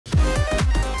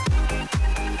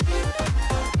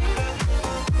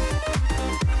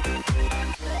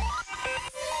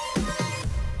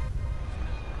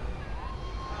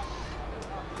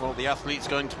the athletes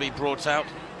going to be brought out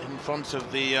in front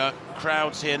of the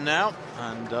crowds here now,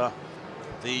 and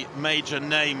the major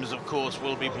names, of course,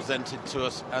 will be presented to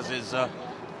us, as is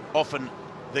often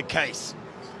the case.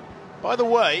 By the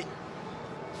way,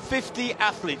 50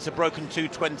 athletes have broken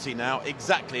 2:20 now,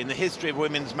 exactly, in the history of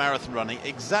women's marathon running.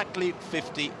 Exactly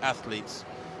 50 athletes.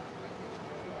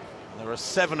 There are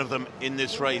 7 of them in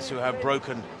this race who have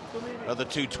broken the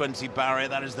 2:20 barrier.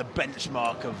 That is the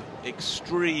benchmark of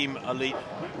extreme elite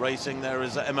racing. There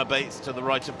is Emma Bates to the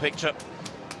right of picture.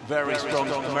 Very strong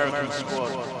American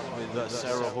squad with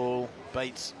Sarah Hall,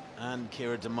 Bates and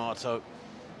Keira D'Amato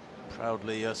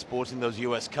proudly sporting those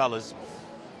US colours.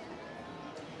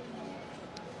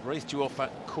 Race due off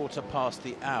at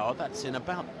 1:15. That's in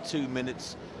about 2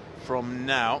 minutes from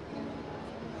now.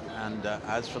 And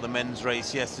as for the men's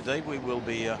race yesterday, we will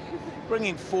be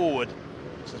bringing forward,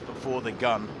 just before the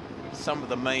gun, some of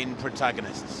the main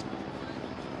protagonists.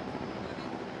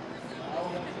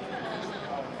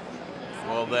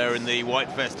 Well, there in the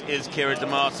white vest is Keira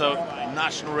D'Amato,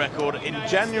 national record in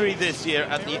January this year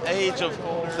at the age of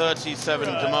 37.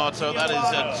 D'Amato, that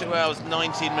is 2 hours,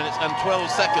 19 minutes and 12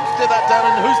 seconds. Did that down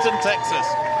in Houston, Texas.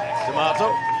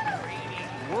 D'Amato.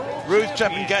 Ruth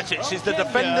Chepngetich, she's the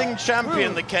defending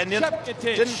champion, the Kenyan.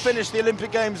 Didn't finish the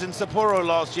Olympic Games in Sapporo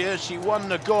last year. She won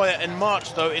Nagoya in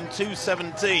March, though, in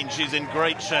 2:17. She's in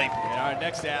great shape. And our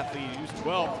next athlete, who's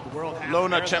 12th, the world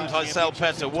Lona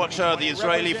Chemtai-Salpeter, watch her, the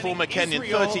Israeli former Kenyan,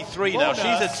 33 now.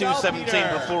 She's a 2:17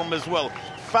 performer as well.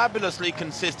 Fabulously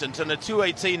consistent, and a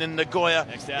 2:18 in Nagoya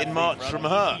in March from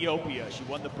her.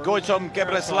 Goitom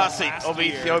Gebreselassie of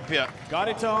Ethiopia,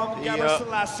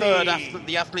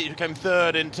 the athlete who came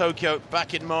third in Tokyo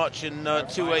back in March in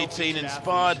 2:18,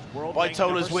 inspired by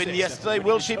Tola's win yesterday.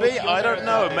 Will she be? I don't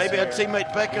know. Maybe her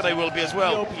teammate Bekele will be as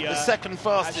well. The second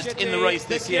fastest in the race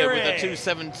this year with a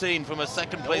 2:17 from a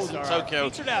second place in Tokyo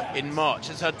in March.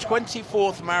 It's her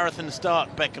 24th marathon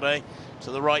start, Bekele. To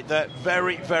the right there,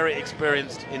 very, very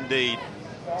experienced indeed.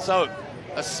 So,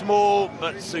 a small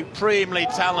but supremely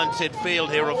talented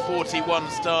field here of 41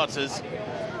 starters.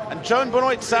 And Joan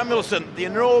Benoit Samuelson, the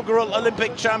inaugural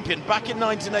Olympic champion back in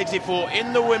 1984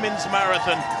 in the women's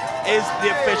marathon, is the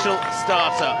official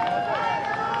starter.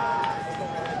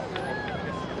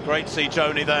 Great to see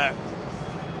Joni there.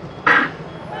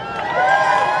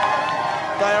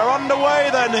 They are underway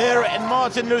then here in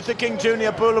Martin Luther King Jr.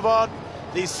 Boulevard.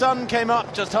 The sun came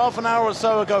up just half an hour or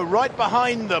so ago, right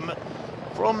behind them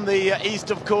from the east,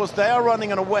 of course. They are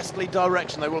running in a westerly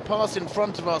direction. They will pass in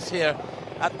front of us here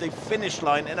at the finish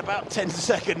line in about 10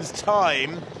 seconds'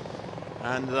 time.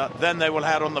 And then they will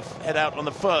head out on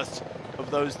the first of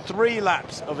those 3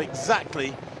 laps of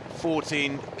exactly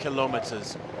 14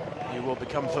 kilometres. You will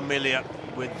become familiar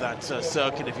with that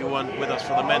circuit if you weren't with us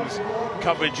for the men's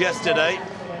coverage yesterday.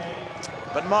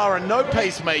 But Mara, no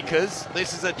pacemakers.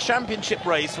 This is a championship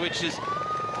race, which is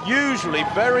usually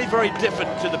very, very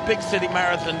different to the big city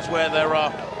marathons where there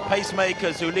are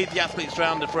pacemakers who lead the athletes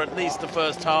round for at least the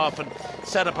first half and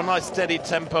set up a nice steady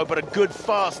tempo, but a good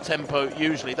fast tempo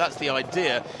usually. That's the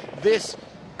idea. This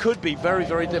could be very,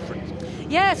 very different.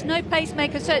 Yes, no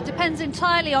pacemakers, so it depends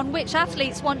entirely on which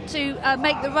athletes want to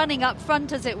make the running up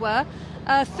front, as it were.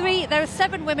 There are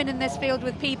 7 women in this field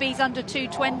with PBs under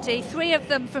 2:20, 3 of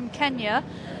them from Kenya,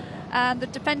 and the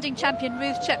defending champion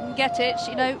Ruth Chepngetich,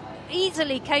 you know,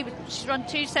 easily capable. She's run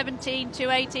 2:17,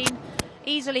 2:18,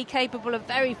 easily capable of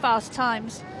very fast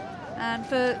times. And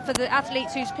for the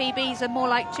athletes whose PBs are more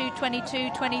like 2:22,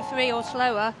 23 or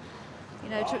slower, you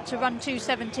know, to run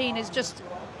 2:17 is just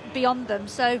beyond them.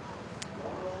 So.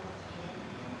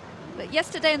 But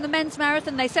yesterday in the men's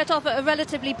marathon, they set off at a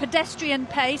relatively pedestrian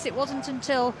pace. It wasn't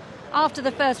until after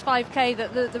the first 5K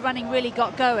that the running really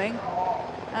got going.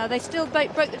 They still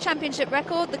broke the championship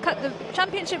record. The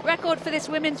championship record for this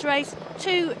women's race,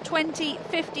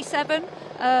 2:20.57,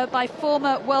 by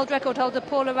former world record holder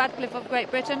Paula Radcliffe of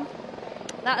Great Britain.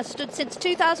 That has stood since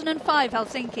 2005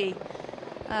 Helsinki.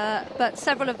 But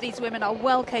several of these women are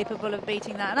well capable of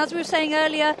beating that. And as we were saying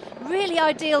earlier, really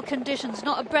ideal conditions,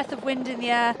 not a breath of wind in the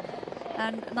air,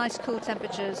 and nice cool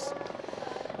temperatures.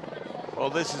 Well,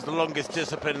 this is the longest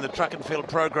discipline in the track and field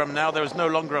program now. There is no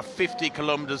longer a 50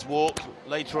 kilometers walk.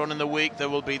 Later on in the week, there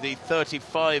will be the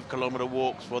 35-kilometer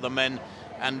walks for the men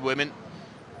and women.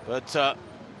 But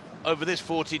over this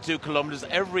 42 kilometers,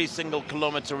 every single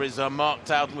kilometer is marked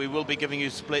out, and we will be giving you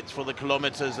splits for the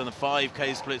kilometers and the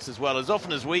 5K splits as well, as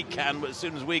often as we can. But as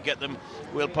soon as we get them,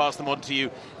 we'll pass them on to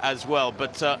you as well.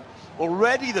 But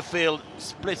already the field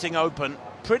splitting open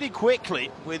pretty quickly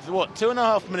with, what,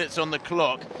 2.5 minutes on the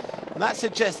clock. And that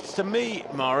suggests to me,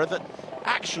 Mara, that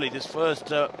actually this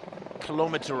first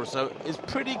kilometre or so is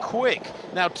pretty quick.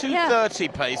 Now 2:30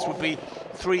 pace would be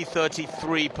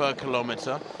 3:33 per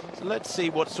kilometre. So let's see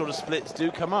what sort of splits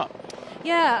do come up.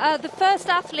 Yeah, the first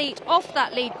athlete off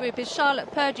that lead group is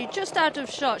Charlotte Purdue, just out of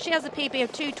shot. She has a PB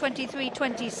of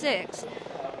 2:23.26.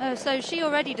 So she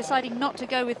already deciding not to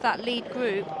go with that lead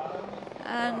group.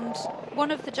 And one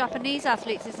of the Japanese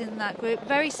athletes is in that group.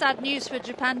 Very sad news for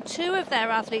Japan. 2 of their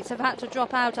athletes have had to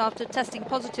drop out after testing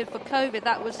positive for COVID.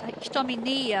 That was Hitomi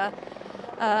Niya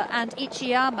and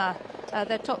Ichiyama,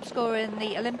 their top scorer in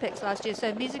the Olympics last year.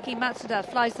 So Mizuki Matsuda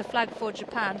flies the flag for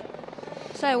Japan.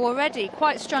 So already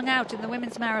quite strung out in the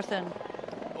women's marathon.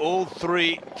 All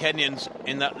 3 Kenyans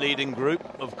in that leading group,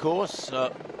 of course.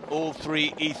 All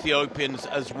 3 Ethiopians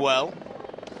as well.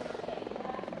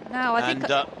 Now I think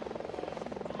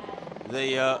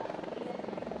the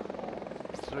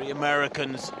 3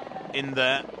 Americans in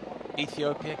there: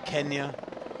 Ethiopia, Kenya,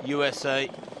 USA.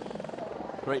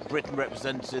 Great Britain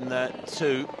represented in there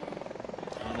too.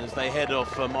 And as they head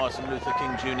off Martin Luther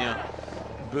King Jr.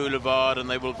 Boulevard, and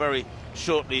they will very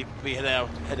shortly be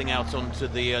heading out onto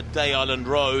the Day Island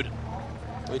Road,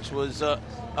 which was a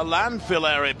landfill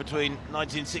area between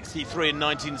 1963 and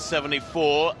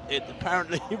 1974. It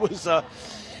apparently was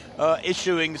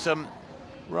issuing some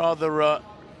rather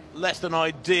less than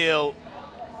ideal,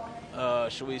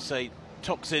 shall we say,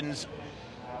 toxins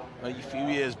a few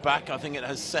years back. I think it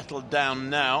has settled down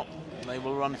now. They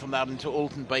will run from that into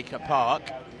Alton Baker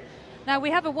Park. Now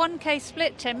we have a 1K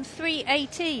split, Tim,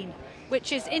 3:18,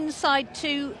 which is inside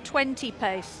 2:20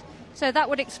 pace. So that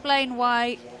would explain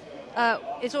why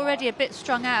it's already a bit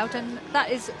strung out, and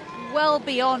that is well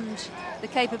beyond the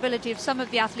capability of some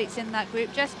of the athletes in that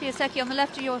group. Jess Piasecki on the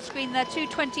left of your screen there,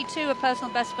 2:22, a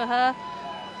personal best for her.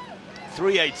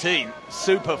 3:18,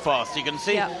 super fast. You can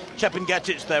see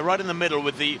Chepngetich there right in the middle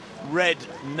with the red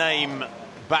name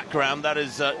background. That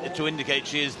is to indicate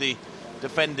she is the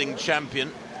defending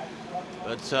champion.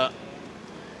 But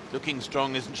looking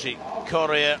strong, isn't she?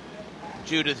 Korea,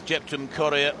 Judith Jeptum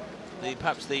Korea,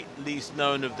 perhaps the least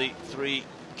known of the 3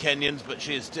 Kenyans, but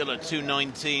she is still a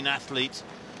 2:19 athlete.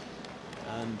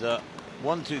 And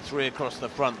 1, 2, 3 across the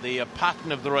front. The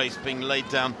pattern of the race being laid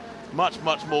down much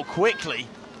more quickly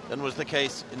than was the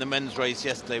case in the men's race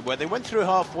yesterday, where they went through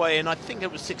halfway, and I think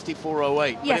it was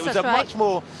 64:08. Yes, but it was that's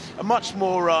a much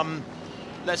more,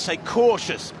 let's say,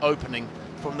 cautious opening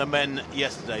from the men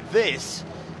yesterday. This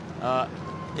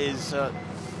is,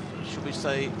 should we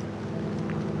say,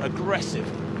 aggressive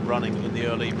running in the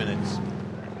early minutes.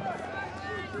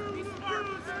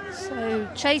 So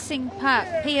chasing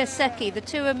pack, Piasecki, the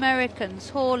 2 Americans,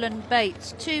 Hall and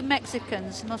Bates, 2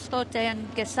 Mexicans, Mostote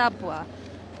and Gesabwa,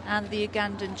 and the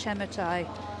Ugandan Chemutai.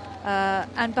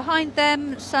 And behind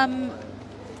them, some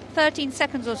 13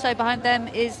 seconds or so behind them,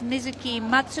 is Mizuki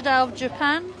Matsuda of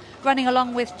Japan, running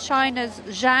along with China's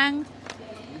Zhang.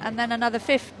 And then another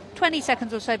 20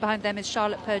 seconds or so behind them is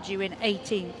Charlotte Purdue in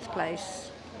 18th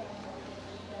place.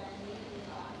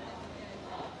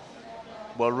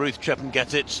 Well, Ruth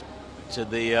Chepngetich to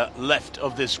the left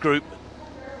of this group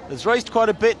has raced quite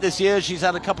a bit this year. She's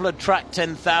had a couple of track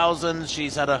 10,000s.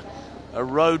 She's had a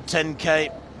road 10K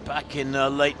back in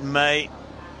late May.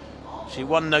 She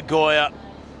won Nagoya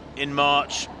in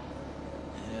March.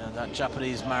 Yeah, that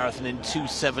Japanese marathon in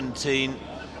 2:17.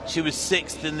 She was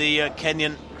 6th in the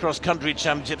Kenyan cross-country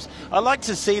championships. I like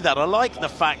to see that. I like the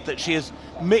fact that she has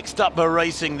mixed up her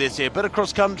racing this year. Bit of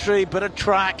cross-country, bit of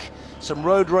track, some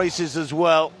road races as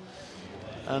well.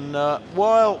 And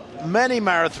while many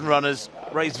marathon runners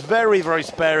race very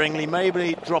sparingly,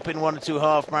 maybe drop in 1 or 2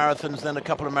 half marathons, then a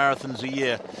couple of marathons a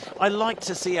year, I like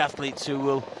to see athletes who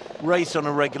will race on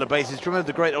a regular basis. Remember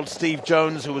the great old Steve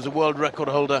Jones, who was a world record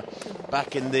holder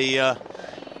back in the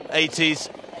 80s.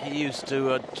 He used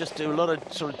to just do a lot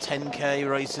of sort of 10K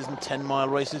races and 10-mile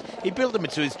races. He built them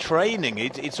into his training.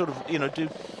 He'd sort of, you know,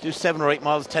 do 7 or 8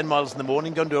 miles, 10 miles in the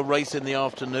morning, go and do a race in the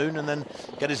afternoon, and then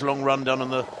get his long run done on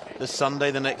the Sunday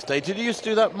the next day. Did you used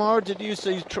to do that, Mara? Did you used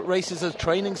to use races as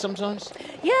training sometimes?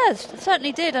 Yes,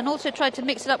 certainly did, and also tried to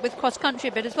mix it up with cross-country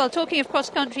a bit as well. Talking of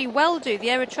cross-country, Weldu, the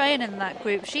Eritrean in that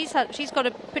group, she's got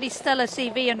a pretty stellar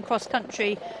CV in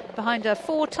cross-country behind her.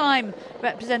 4-time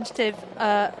representative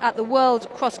at the World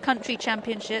Cross-Country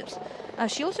Championships.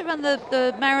 She also ran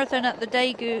the marathon at the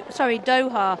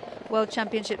Doha World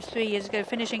Championships 3 years ago,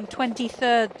 finishing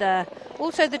 23rd there.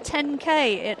 Also the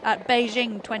 10K at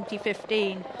Beijing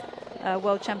 2015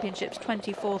 World Championships,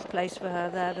 24th place for her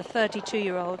there, the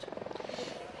 32-year-old.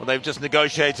 Well, they've just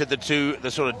negotiated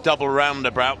the sort of double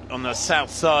roundabout on the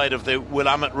south side of the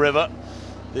Willamette River,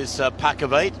 this pack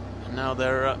of 8. And now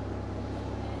they're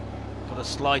got a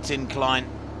slight incline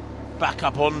back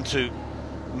up onto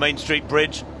Main Street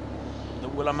Bridge, the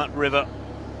Willamette River,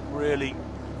 really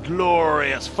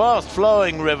glorious,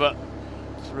 fast-flowing river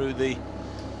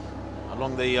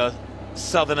along the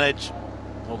southern edge,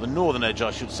 or the northern edge,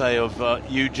 I should say, of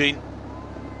Eugene.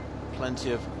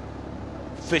 Plenty of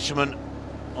fishermen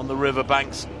on the river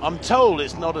banks. I'm told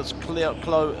it's not as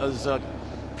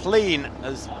clean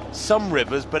as some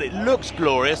rivers, but it looks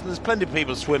glorious, and there's plenty of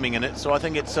people swimming in it. So I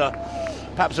think it's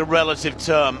perhaps a relative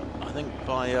term. I think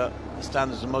by the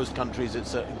standards of most countries,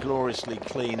 it's a gloriously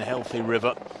clean, healthy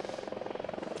river.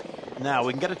 Now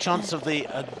we can get a chance of the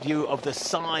view of the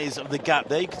size of the gap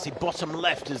there. You can see bottom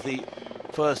left is the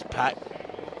first pack.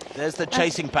 There's the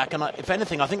chasing pack, and if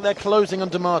anything, I think they're closing on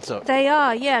D'Amato. They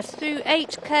are, yes. Through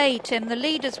 8K, Tim, the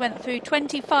leaders went through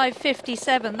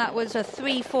 25.57. That was a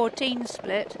 3:14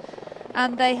 split.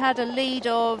 And they had a lead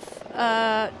of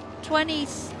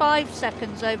 25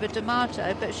 seconds over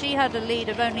D'Amato, but she had a lead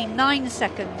of only 9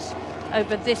 seconds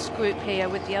over this group here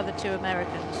with the other two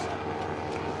Americans.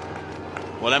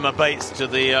 Well, Emma Bates to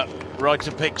the right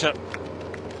of picture.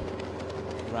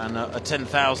 Ran a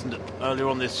 10,000 earlier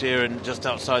on this year in just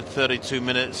outside 32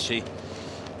 minutes. She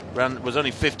was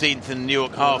only 15th in New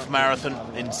York Half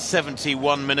Marathon in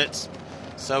 71 minutes.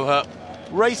 So her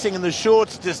racing in the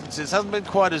short distances hasn't been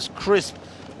quite as crisp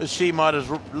as she might have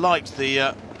liked,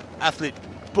 the athlete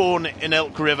born in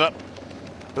Elk River.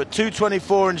 But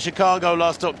 2:24 in Chicago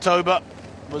last October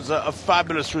was a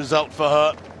fabulous result for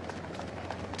her.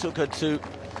 Took her to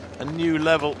a new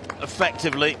level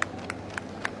effectively.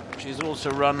 She's also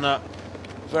run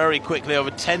very quickly over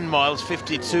 10 miles,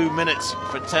 52 minutes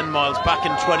for 10 miles back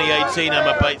in 2018,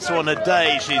 Emma Bates. So on a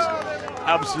day, she's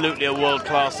absolutely a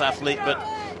world-class athlete. But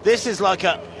this is like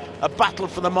a battle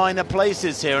for the minor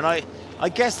places here. And I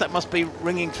guess that must be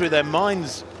ringing through their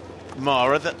minds,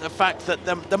 Mara, that the fact that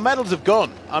the medals have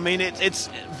gone. I mean, it's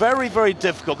very, very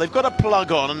difficult. They've got to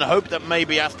plug on and hope that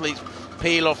maybe athletes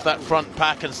peel off that front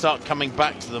pack and start coming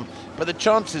back to them. But the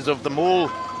chances of them all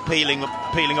peeling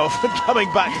off and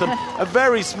coming back to them are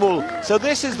very small. So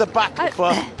this is the battle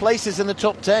for places in the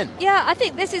top 10. Yeah, I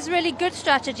think this is really good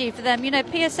strategy for them. You know,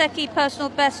 Piasecki personal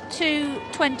best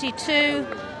 2:22,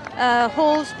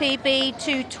 Hall's PB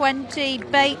 2:20,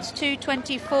 Bates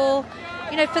 2:24.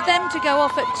 You know, for them to go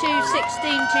off at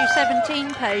 2:16,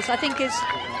 2:17 pace, I think is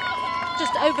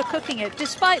just overcooking it,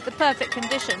 despite the perfect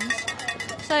conditions.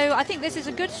 So I think this is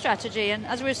a good strategy. And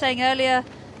as we were saying earlier,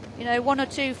 you know, one or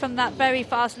two from that very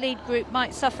fast lead group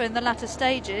might suffer in the latter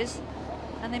stages,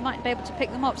 and they might be able to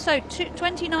pick them up. So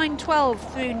 29.12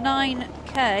 through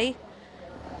 9K,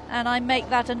 and I make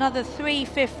that another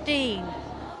 3:15.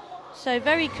 So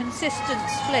very consistent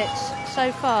splits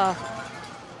so far.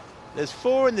 There's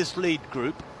 4 in this lead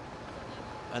group,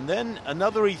 and then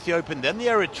another Ethiopian, then the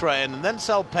Eritrean, and then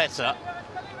Salpeta.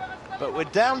 But we're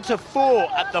down to 4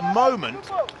 at the moment,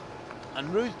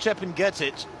 and Ruth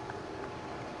Chepngetich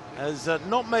has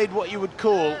not made what you would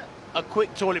call a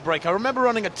quick toilet break. I remember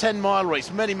running a 10-mile race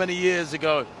many, many years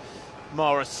ago,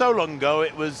 Mara. So long ago,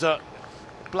 it was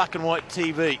black and white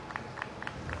TV.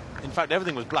 In fact,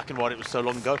 everything was black and white, it was so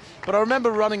long ago. But I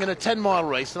remember running in a 10-mile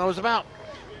race, and I was about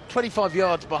 25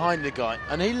 yards behind the guy,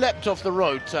 and he leapt off the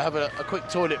road to have a quick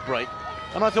toilet break.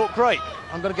 And I thought, great,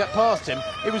 I'm going to get past him.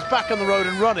 He was back on the road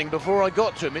and running before I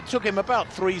got to him. It took him about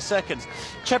 3 seconds.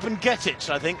 Chepngetich,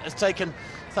 I think, has taken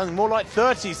something more like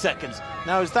 30 seconds.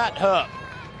 Now, is that her?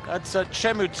 That's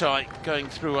Chemutai going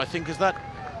through, I think. Is that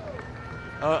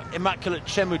Immaculate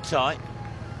Chemutai?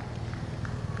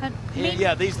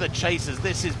 Yeah, these are the chasers.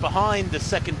 This is behind the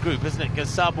second group, isn't it?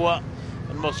 Gasabwa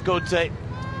and Moscote.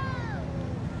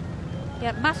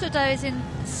 Yeah, Masuda is in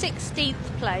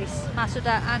 16th place.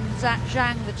 Masuda and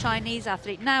Zhang, the Chinese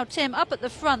athlete. Now, Tim, up at the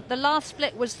front, the last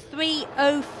split was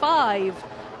 3:05,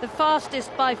 the fastest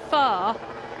by far.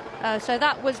 So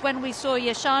that was when we saw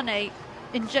Yashane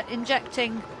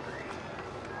injecting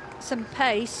some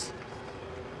pace.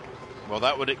 Well,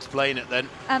 that would explain it then.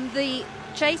 And the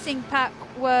chasing pack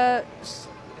were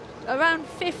around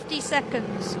 50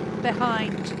 seconds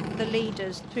behind the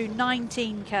leaders through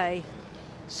 19K.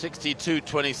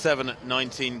 62.27 at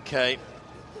 19K.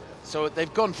 So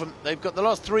they've got the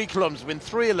last 3 kilometers been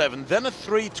 3:11, then a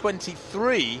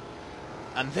 3:23,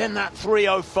 and then that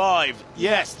 3:05.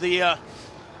 Yes, the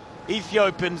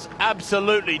Ethiopians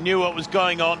absolutely knew what was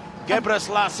going on.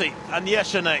 Gebreselassie and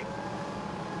Yeshane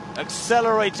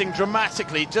accelerating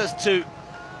dramatically just to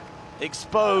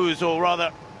expose, or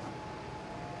rather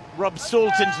rub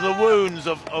salt into the wounds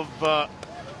of the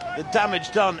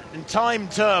damage done in time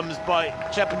terms by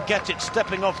Chepngetich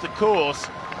stepping off the course.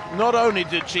 Not only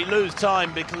did she lose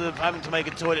time because of having to make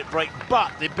a toilet break,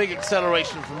 but the big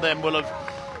acceleration from them will have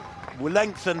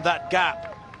lengthened that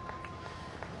gap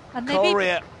And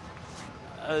Korea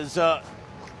has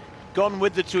gone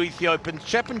with the two Ethiopians.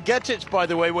 Chepngetich, by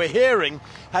the way, we're hearing,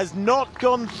 has not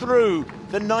gone through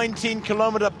the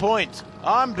 19-kilometer point.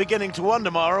 I'm beginning to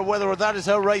wonder, Mara, whether that is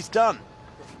her race done.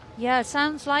 Yeah,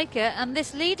 sounds like it. And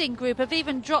this leading group have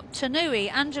even dropped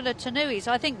Tanui, Angela Tanui.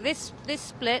 So I think this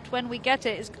split, when we get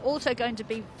it, is also going to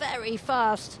be very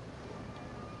fast.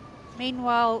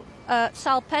 Meanwhile,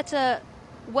 Salpeter,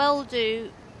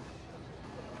 Weldu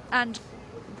and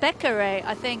Bekere,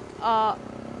 I think, are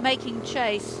making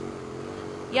chase.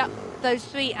 Yep, those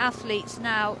three athletes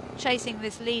now chasing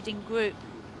this leading group.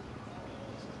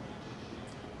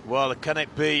 Well, can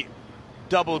it be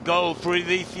double gold for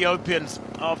the Ethiopians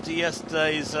after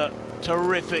yesterday's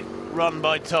terrific run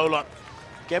by Tola?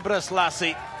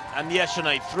 Gebreselassie and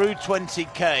Yeshane through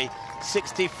 20k,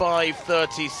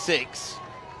 65.36.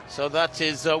 So that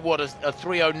is, what, a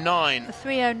 3:09? A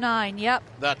 3:09, yep.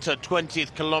 That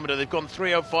 20th kilometre. They've gone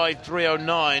 3:05,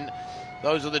 3:09.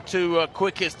 Those are the two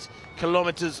quickest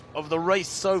kilometres of the race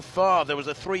so far. There was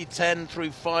a 3:10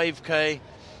 through 5k.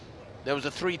 There was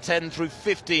a 3:10 through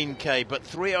 15k, but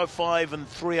 3:05 and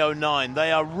 3:09.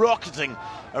 They are rocketing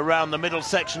around the middle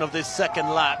section of this second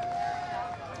lap.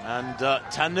 And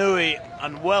Tanui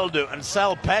and Weldu and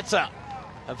Salpeter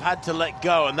have had to let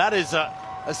go, and that is a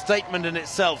statement in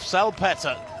itself.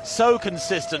 Salpeter, so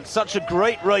consistent, such a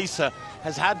great racer,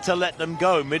 has had to let them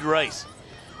go mid-race.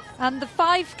 And the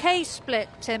 5k split,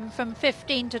 Tim, from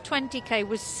 15 to 20k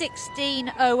was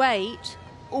 16:08,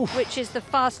 which is the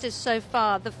fastest so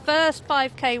far. The first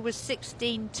 5k was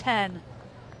 16:10.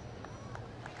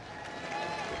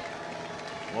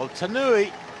 Well,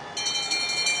 Tanui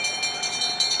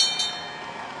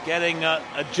getting a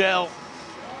gel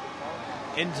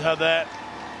into her there.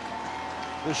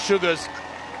 The sugars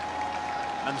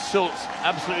and salts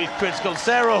absolutely critical.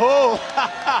 Sarah Hall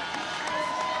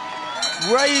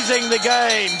raising the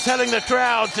game, telling the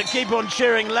crowd to keep on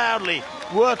cheering loudly,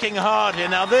 working hard here.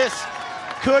 Now this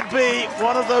could be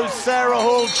one of those Sarah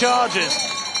Hall charges.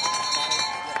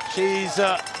 She's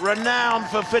renowned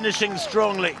for finishing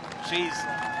strongly. She's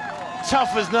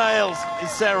tough as nails, is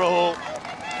Sarah Hall.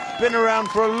 Been around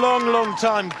for a long, long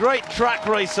time. Great track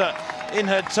racer in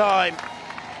her time.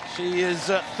 She is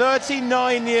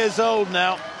 39 years old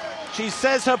now. She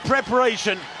says her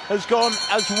preparation has gone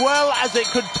as well as it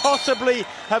could possibly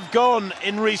have gone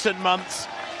in recent months.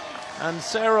 And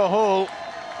Sarah Hall,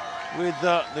 with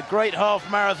the great half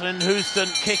marathon in Houston,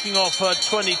 kicking off her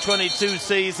 2022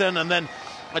 season, and then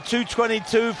a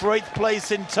 2:22 for 8th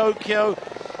place in Tokyo,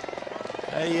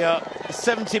 a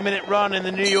 70-minute run in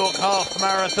the New York half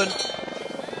marathon,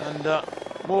 and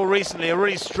more recently a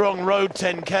really strong road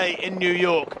 10k in New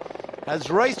York.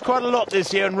 Has raced quite a lot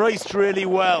this year and raced really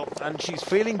well, and she's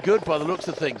feeling good by the looks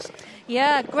of things.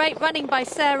 Yeah, great running by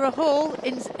Sarah Hall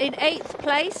in 8th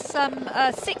place,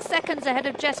 6 seconds ahead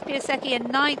of Jess Piasecki in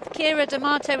 9th, Kira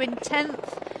D'Amato in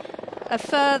 10th, a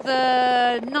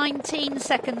further 19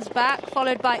 seconds back,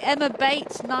 followed by Emma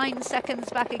Bates, 9 seconds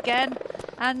back again,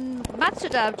 and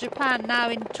Matsuda of Japan now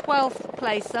in 12th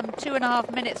place, some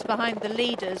 2.5 minutes behind the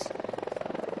leaders.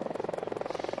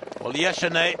 Well,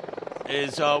 Yeshane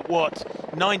is,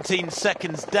 19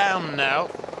 seconds down now,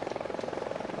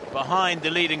 behind the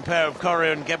leading pair of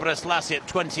Korea and Gebreselassie at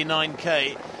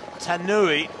 29k.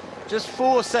 Tanui just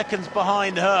 4 seconds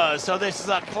behind her, so this is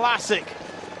a classic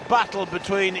battle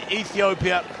between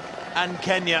Ethiopia and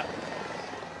Kenya.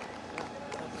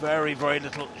 Very, very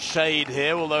little shade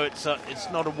here, although it's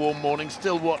not a warm morning.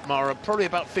 Still what, Mara? Probably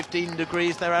about 15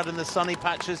 degrees. They're out in the sunny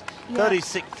patches. Yeah.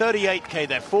 38k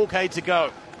there, 4k to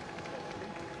go.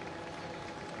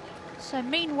 So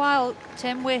meanwhile,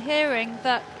 Tim, we're hearing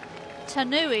that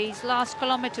Tanui's last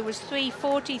kilometre was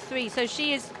 3:43, so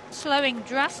she is slowing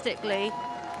drastically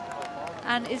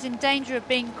and is in danger of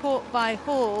being caught by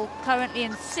Hall, currently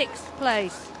in 6th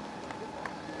place.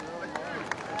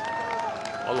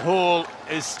 Well, Hall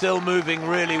is still moving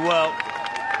really well.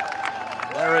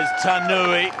 There is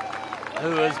Tanui,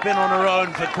 who has been on her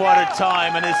own for quite a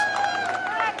time and is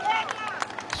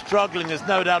struggling, there's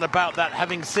no doubt about that,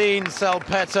 having seen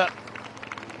Salpeter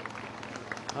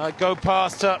go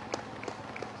past her,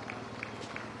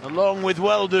 along with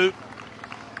Weldu.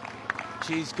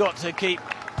 She's got to keep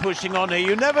pushing on here.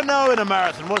 You never know in a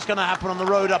marathon what's going to happen on the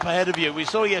road up ahead of you. We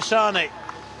saw Yeshane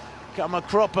come a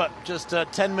cropper just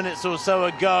 10 minutes or so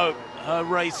ago. Her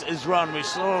race is run. We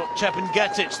saw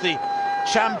Chepngetich, the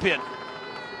champion,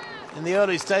 in the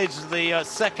early stages of the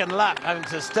second lap, having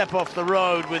to step off the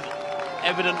road with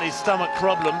evidently stomach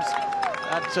problems.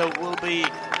 That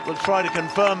we'll try to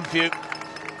confirm for you.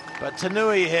 But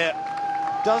Tanui here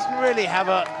doesn't really have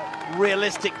a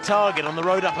realistic target on the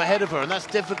road up ahead of her, and that's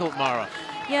difficult, Mara.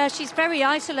 Yeah, she's very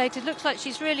isolated. Looks like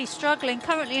she's really struggling.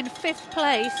 Currently in 5th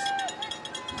place,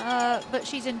 but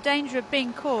she's in danger of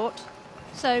being caught.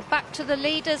 So back to the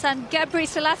leaders, and Gebri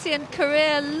Selassie and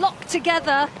Korir locked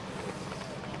together.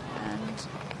 And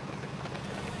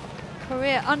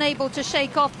Korir unable to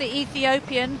shake off the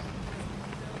Ethiopian.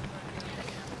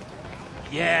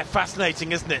 Yeah,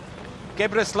 fascinating, isn't it?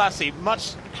 Gebri Selassie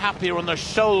much happier on the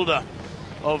shoulder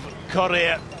of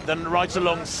Korir than right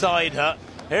alongside her.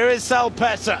 Here is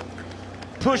Salpeter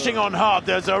pushing on hard.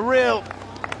 There's a real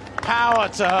power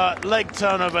to her leg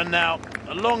turnover now.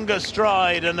 A longer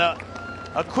stride and a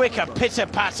quicker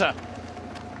pitter-patter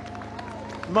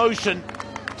motion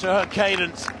to her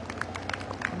cadence.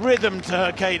 Rhythm to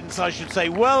her cadence, I should say.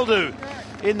 Weldu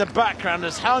in the background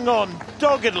has hung on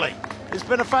doggedly. It's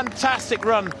been a fantastic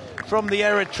run from the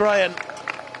Eritrean,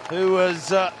 who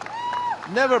has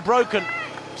never broken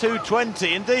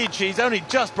 2:20. Indeed, she's only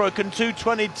just broken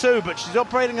 2:22, but she's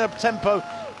operating at a tempo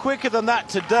quicker than that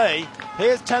today.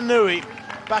 Here's Tanui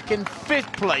back in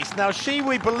 5th place. Now she,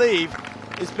 we believe,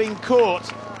 is being caught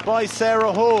by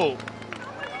Sarah Hall.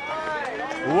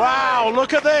 Wow,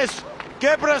 look at this.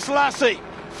 Gebri Selassie,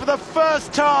 for the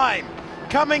first time,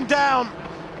 coming down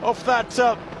off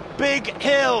that big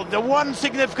hill, the one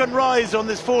significant rise on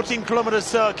this 14-kilometre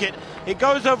circuit. It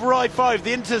goes over I-5,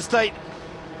 the interstate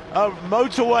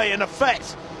motorway, in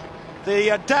effect.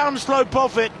 The downslope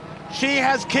of it, she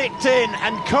has kicked in,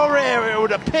 and Korir, it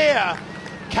would appear,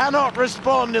 cannot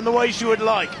respond in the way she would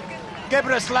like.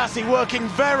 Gebri Selassie working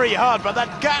very hard, but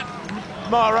that gap,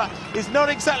 Mara, is not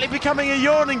exactly becoming a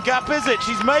yawning gap, is it?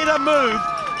 She's made her move.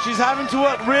 She's having to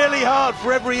work really hard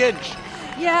for every inch.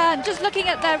 Yeah, and just looking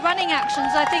at their running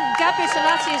actions, I think Gebri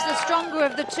Selassie is the stronger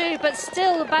of the two, but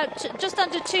still about just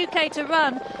under 2k to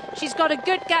run. She's got a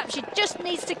good gap. She just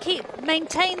needs to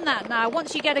maintain that now.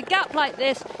 Once you get a gap like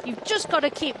this, you've just got to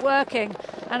keep working.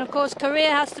 And of course, Korir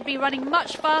has to be running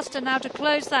much faster now to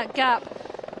close that gap.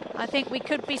 I think we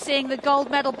could be seeing the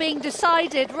gold medal being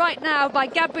decided right now by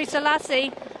Gebri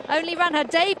Selassie. Only ran her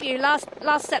debut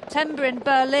last September in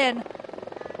Berlin.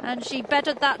 And she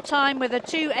bettered that time with a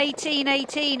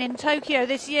 2:18.18 in Tokyo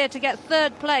this year to get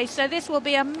 3rd place. So this will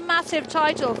be a massive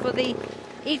title for the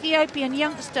Ethiopian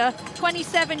youngster,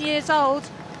 27 years old.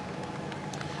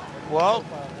 Well,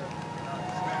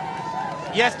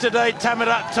 yesterday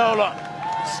Tamirat Tola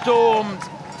stormed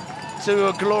to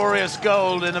a glorious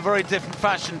gold in a very different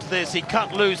fashion to this. He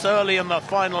cut loose early in the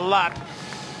final lap.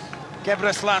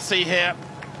 Gebri Selassie here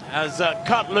has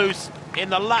cut loose in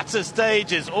the latter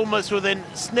stages, almost within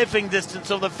sniffing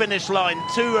distance of the finish line.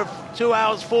 2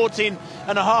 hours 14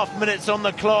 and a half minutes on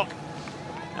the clock,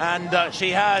 and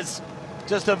she has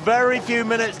just a very few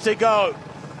minutes to go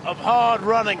of hard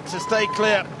running to stay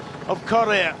clear of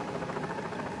Korir,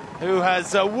 who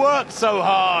has worked so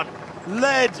hard,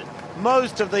 led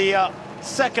most of the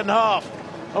second half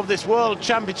of this World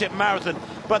Championship marathon.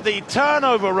 But the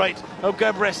turnover rate of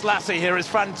Gebri Selassie here is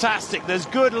fantastic. There's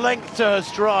good length to her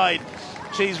stride.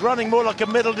 She's running more like a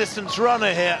middle distance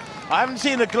runner here. I haven't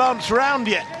seen her glance round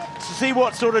yet to see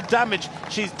what sort of damage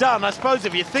she's done. I suppose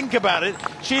if you think about it,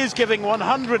 she is giving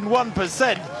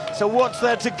 101%. So what's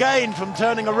there to gain from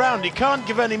turning around? You can't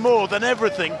give any more than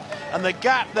everything. And the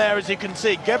gap there, as you can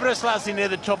see, Gebri Selassie near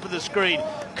the top of the screen.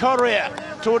 Korir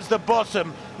towards the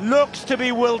bottom looks to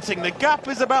be wilting. The gap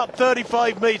is about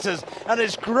 35 metres and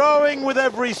it's growing with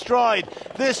every stride.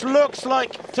 This looks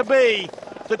like to be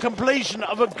the completion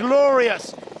of a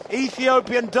glorious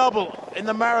Ethiopian double in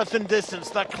the marathon distance,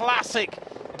 the classic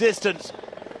distance.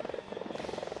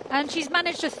 And she's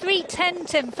managed a 3:10,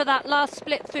 Tim, for that last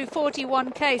split through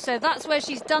 41k, so that's where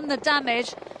she's done the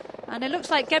damage. And it looks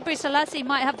like Gebri Selassie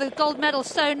might have the gold medal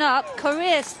sewn up.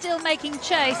 Korir still making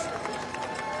chase.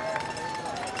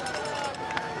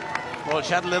 Well,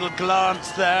 she had a little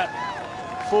glance there.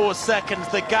 4 seconds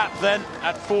the gap then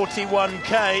at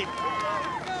 41k.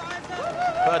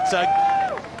 But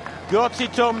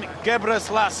Gotitom Gebri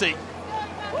Selassie,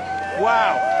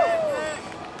 wow.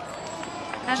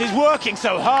 And she's working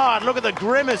so hard. Look at the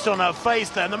grimace on her face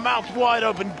there, and the mouth wide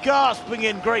open, gasping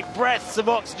in great breaths of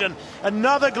oxygen.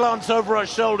 Another glance over her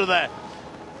shoulder there.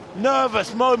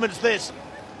 Nervous moments this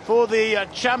for the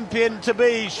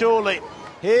champion-to-be, surely.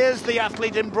 Here's the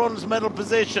athlete in bronze medal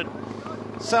position,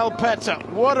 Salpeter.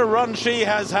 What a run she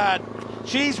has had.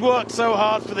 She's worked so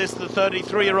hard for this, the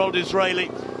 33-year-old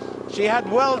Israeli. She had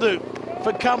Weldu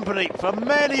for company for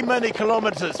many, many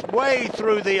kilometres, way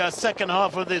through the second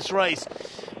half of this race.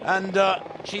 And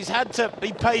she's had to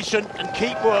be patient and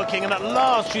keep working, and at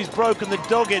last she's broken the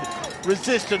dogged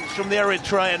resistance from the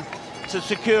Eritrean to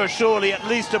secure surely at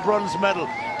least a bronze medal.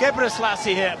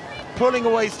 Gebrselassie here, pulling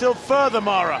away still further,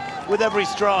 Mara, with every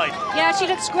stride. Yeah, she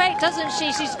looks great, doesn't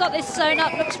she? She's got this sewn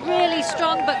up, looks really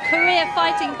strong, but Korea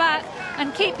fighting back.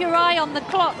 And keep your eye on the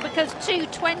clock, because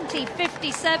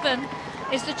 2:20.57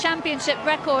 is the championship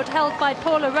record held by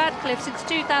Paula Radcliffe since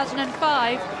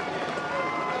 2005.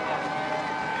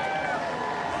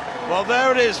 Well,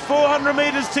 there it is, 400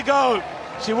 metres to go.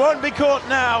 She won't be caught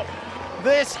now.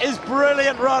 This is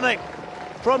brilliant running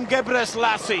from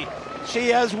Gebrselassie. She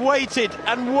has waited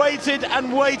and waited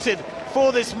and waited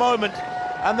for this moment,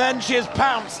 and then she has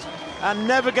pounced and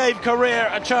never gave Korea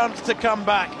a chance to come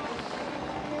back.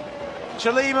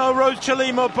 Rose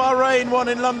Chelimo, Bahrain won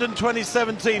in London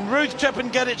 2017. Ruth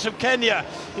Chepngetich of Kenya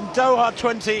in Doha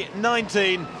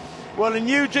 2019. Well, in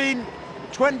Eugene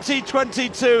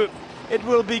 2022, it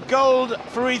will be gold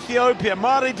for Ethiopia.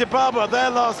 Mari Dibaba, their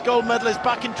last gold medalist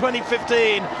back in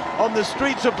 2015 on the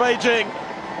streets of Beijing.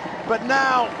 But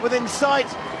now, within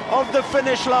sight of the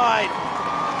finish line,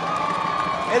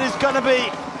 it is going to be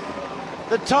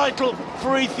the title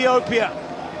for Ethiopia.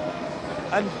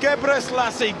 And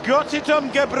Gebrselassie,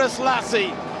 Gotitom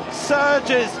Gebrselassie,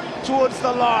 surges towards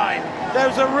the line.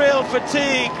 There's a real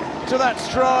fatigue to that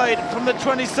stride from the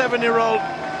 27-year-old.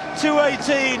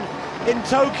 2:18 in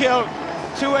Tokyo,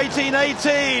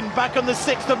 2:18.18 back on the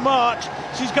 6th of March.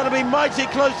 She's going to be mighty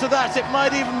close to that. It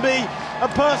might even be a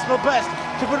personal best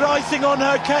to put icing on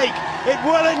her cake. It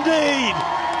will indeed.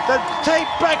 The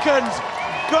tape beckons.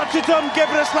 Gotitom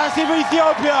Gebrselassie of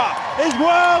Ethiopia is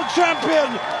world champion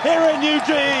here in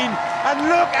Eugene. And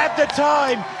look at the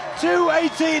time,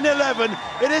 2:18.11.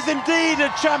 It is indeed a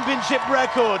championship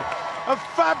record. A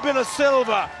fabulous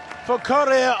silver for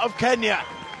Korea of Kenya.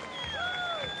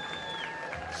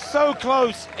 So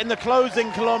close in the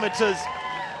closing kilometres,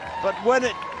 but when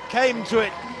it came to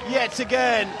it, yet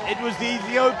again, it was the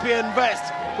Ethiopian vest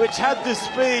which had the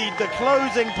speed, the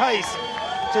closing pace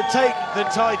to take the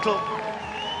title.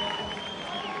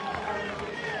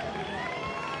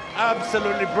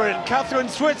 Absolutely brilliant. Catherine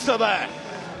Switzer there,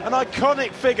 an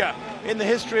iconic figure in the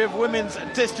history of women's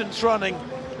distance running,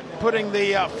 putting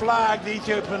the flag, the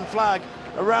Ethiopian flag,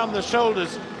 around the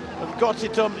shoulders of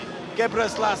Gotitom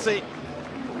Gebrselassie.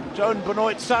 Joan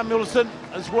Benoit Samuelson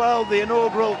as well, the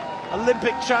inaugural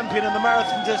Olympic champion in the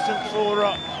marathon distance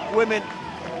for women,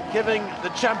 giving the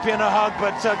champion a hug.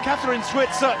 But Catherine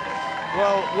Switzer,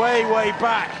 well, way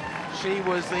back, she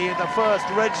was the first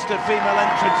registered female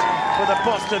entrant for the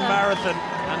Boston Marathon,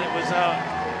 and it was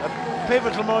a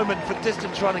pivotal moment for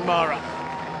distance running, Mara.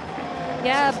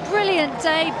 Yeah, brilliant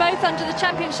day, both under the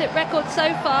championship record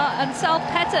so far, and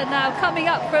Salpeter now coming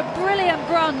up for a brilliant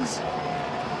bronze.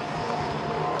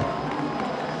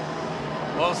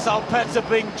 Well, Salpeter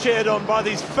being cheered on by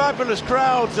these fabulous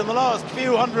crowds in the last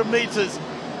few hundred metres.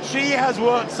 She has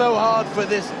worked so hard for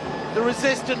this. The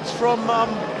resistance from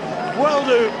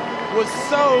Weldu was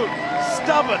so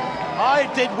stubborn.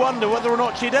 I did wonder whether or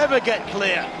not she'd ever get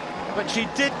clear, but she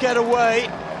did get away.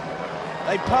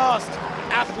 They passed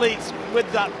athletes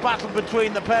with that battle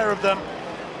between the pair of them.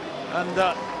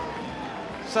 And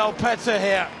Salpeter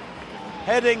here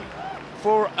heading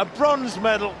for a bronze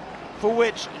medal, for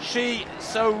which she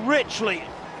so richly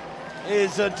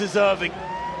is deserving.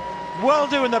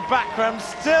 Weldu in the background,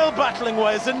 still battling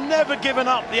ways and never given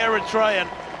up, the Eritrean.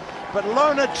 But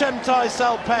Lona Chemtai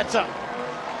Salpeter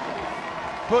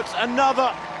puts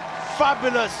another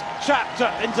fabulous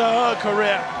chapter into her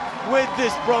career with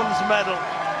this bronze medal.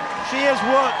 She has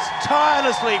worked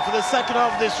tirelessly for the second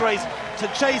half of this race to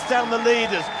chase down the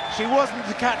leaders. She wasn't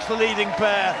to catch the leading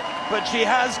pair, but she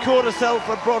has caught herself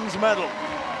a bronze medal.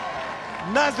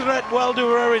 Nazareth Weldu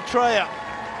of Eritrea,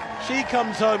 she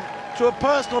comes home to a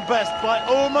personal best by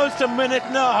almost a minute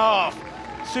and a half.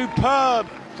 Superb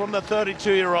from the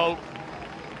 32-year-old.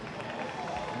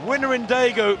 Winner in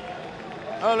Daegu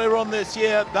earlier on this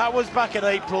year, that was back in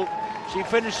April. She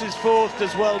finishes fourth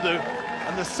as Weldu,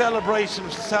 and the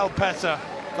celebrations for Salpeter,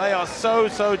 they are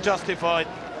so justified.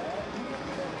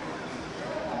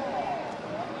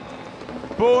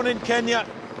 Born in Kenya,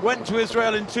 went to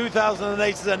Israel in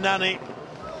 2008 as a nanny,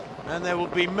 and there will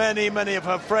be many of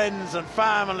her friends and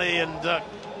family and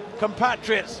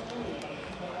compatriots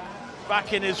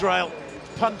back in Israel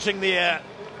punching the air.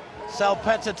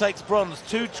 Salpeter takes bronze,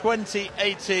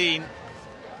 2:20.18.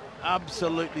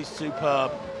 Absolutely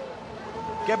superb.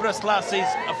 Gebrselassie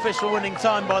official winning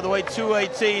time, by the way,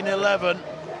 2:18.11.